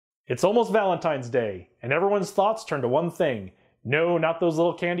It's almost Valentine's Day, and everyone's thoughts turn to one thing. No, not those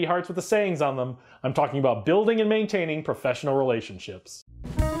little candy hearts with the sayings on them. I'm talking about building and maintaining professional relationships.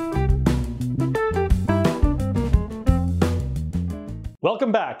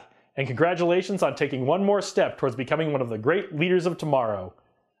 Welcome back, and congratulations on taking one more step towards becoming one of the great leaders of tomorrow.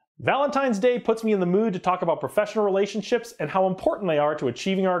 Valentine's Day puts me in the mood to talk about professional relationships and how important they are to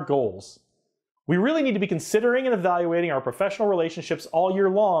achieving our goals. We really need to be considering and evaluating our professional relationships all year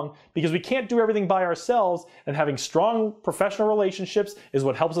long because we can't do everything by ourselves, and having strong professional relationships is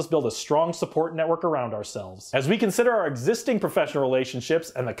what helps us build a strong support network around ourselves. As we consider our existing professional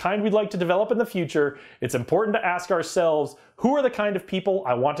relationships and the kind we'd like to develop in the future, it's important to ask ourselves, who are the kind of people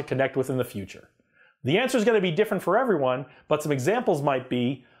I want to connect with in the future? The answer is going to be different for everyone, but some examples might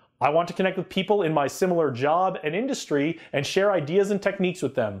be, I want to connect with people in my similar job and industry and share ideas and techniques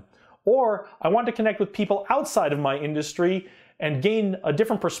with them. Or I want to connect with people outside of my industry and gain a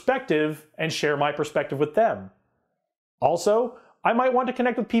different perspective and share my perspective with them. Also, I might want to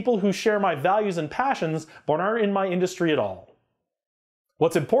connect with people who share my values and passions but aren't in my industry at all.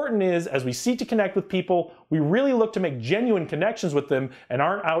 What's important is, as we seek to connect with people, we really look to make genuine connections with them and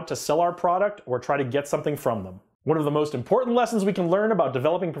aren't out to sell our product or try to get something from them. One of the most important lessons we can learn about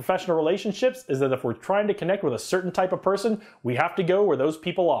developing professional relationships is that if we're trying to connect with a certain type of person, we have to go where those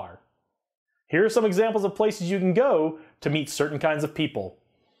people are. Here are some examples of places you can go to meet certain kinds of people.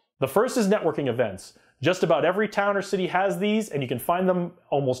 The first is networking events. Just about every town or city has these, and you can find them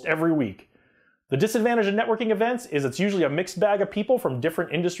almost every week. The disadvantage of networking events is it's usually a mixed bag of people from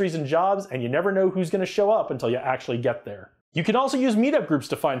different industries and jobs, and you never know who's going to show up until you actually get there. You can also use meetup groups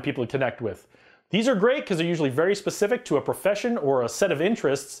to find people to connect with. These are great because they're usually very specific to a profession or a set of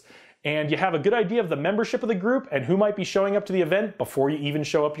interests, and you have a good idea of the membership of the group and who might be showing up to the event before you even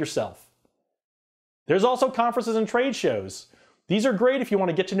show up yourself. There's also conferences and trade shows. These are great if you want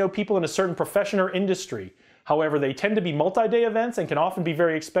to get to know people in a certain profession or industry. However, they tend to be multi-day events and can often be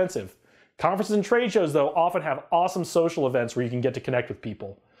very expensive. Conferences and trade shows, though, often have awesome social events where you can get to connect with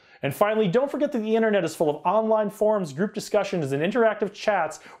people. And finally, don't forget that the internet is full of online forums, group discussions, and interactive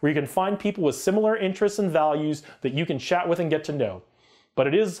chats where you can find people with similar interests and values that you can chat with and get to know. But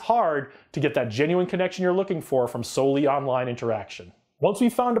it is hard to get that genuine connection you're looking for from solely online interaction. Once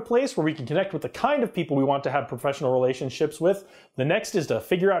we've found a place where we can connect with the kind of people we want to have professional relationships with, the next is to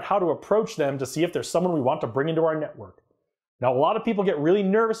figure out how to approach them to see if there's someone we want to bring into our network. Now, a lot of people get really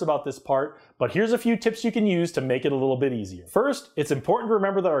nervous about this part, but here's a few tips you can use to make it a little bit easier. First, it's important to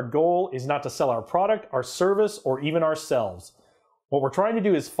remember that our goal is not to sell our product, our service, or even ourselves. What we're trying to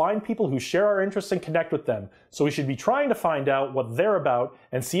do is find people who share our interests and connect with them, so we should be trying to find out what they're about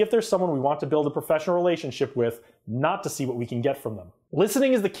and see if there's someone we want to build a professional relationship with, not to see what we can get from them.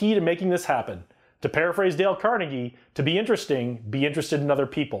 Listening is the key to making this happen. To paraphrase Dale Carnegie, to be interesting, be interested in other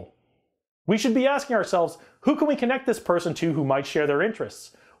people. We should be asking ourselves, who can we connect this person to who might share their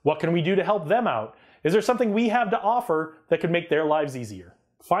interests? What can we do to help them out? Is there something we have to offer that could make their lives easier?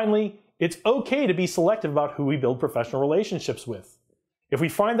 Finally, it's okay to be selective about who we build professional relationships with. If we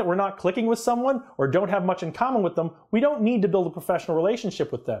find that we're not clicking with someone or don't have much in common with them, we don't need to build a professional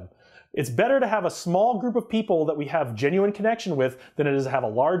relationship with them. It's better to have a small group of people that we have genuine connection with than it is to have a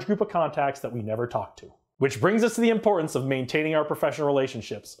large group of contacts that we never talk to. Which brings us to the importance of maintaining our professional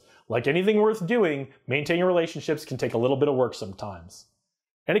relationships. Like anything worth doing, maintaining relationships can take a little bit of work sometimes.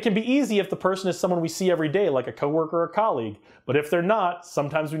 And it can be easy if the person is someone we see every day, like a coworker or colleague, but if they're not,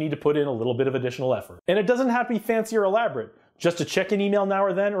 sometimes we need to put in a little bit of additional effort. And it doesn't have to be fancy or elaborate. Just to check an email now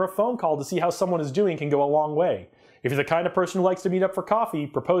or then or a phone call to see how someone is doing can go a long way. If you're the kind of person who likes to meet up for coffee,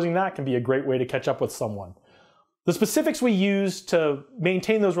 proposing that can be a great way to catch up with someone. The specifics we use to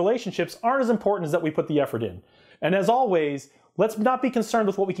maintain those relationships aren't as important as that we put the effort in. And as always, let's not be concerned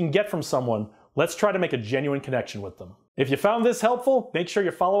with what we can get from someone. Let's try to make a genuine connection with them. If you found this helpful, make sure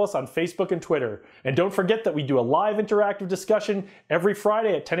you follow us on Facebook and Twitter. And don't forget that we do a live interactive discussion every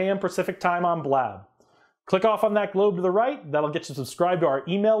Friday at 10 a.m. Pacific time on Blab. Click off on that globe to the right, that'll get you subscribed to our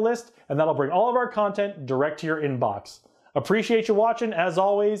email list, and that'll bring all of our content direct to your inbox. Appreciate you watching as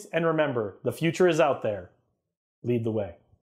always, and remember, the future is out there. Lead the way.